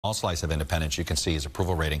All slice of independents, you can see his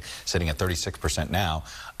approval rating sitting at 36% now.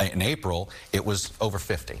 In April, it was over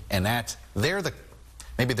 50. And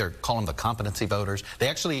maybe they're calling them the competency voters.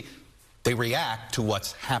 They react to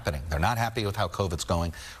what's happening. They're not happy with how COVID's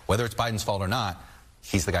going. Whether it's Biden's fault or not,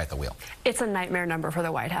 he's the guy at the wheel. It's a nightmare number for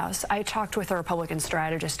the White House. I talked with a Republican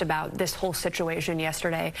strategist about this whole situation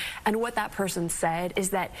yesterday, and what that person said is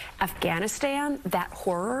that Afghanistan, that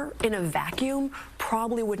horror in a vacuum,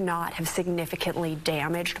 probably would not have significantly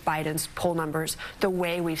damaged Biden's poll numbers the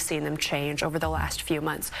way we've seen them change over the last few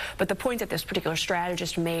months. But the point that this particular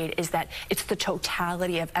strategist made is that it's the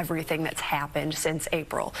totality of everything that's happened since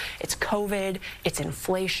April. It's COVID, it's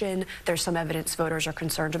inflation, there's some evidence voters are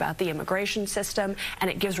concerned about the immigration system, and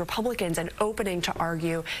it gives Republicans an opening to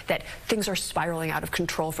argue that things are spiraling out of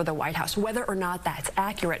control for the White House. Whether or not that's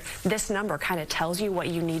accurate, this number kind of tells you what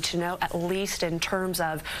you need to know, at least in terms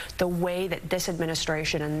of the way that this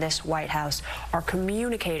administration and this White House are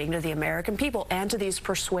communicating to the American people and to these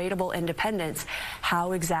persuadable independents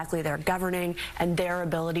how exactly they're governing and their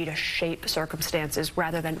ability to shape circumstances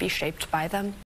rather than be shaped by them.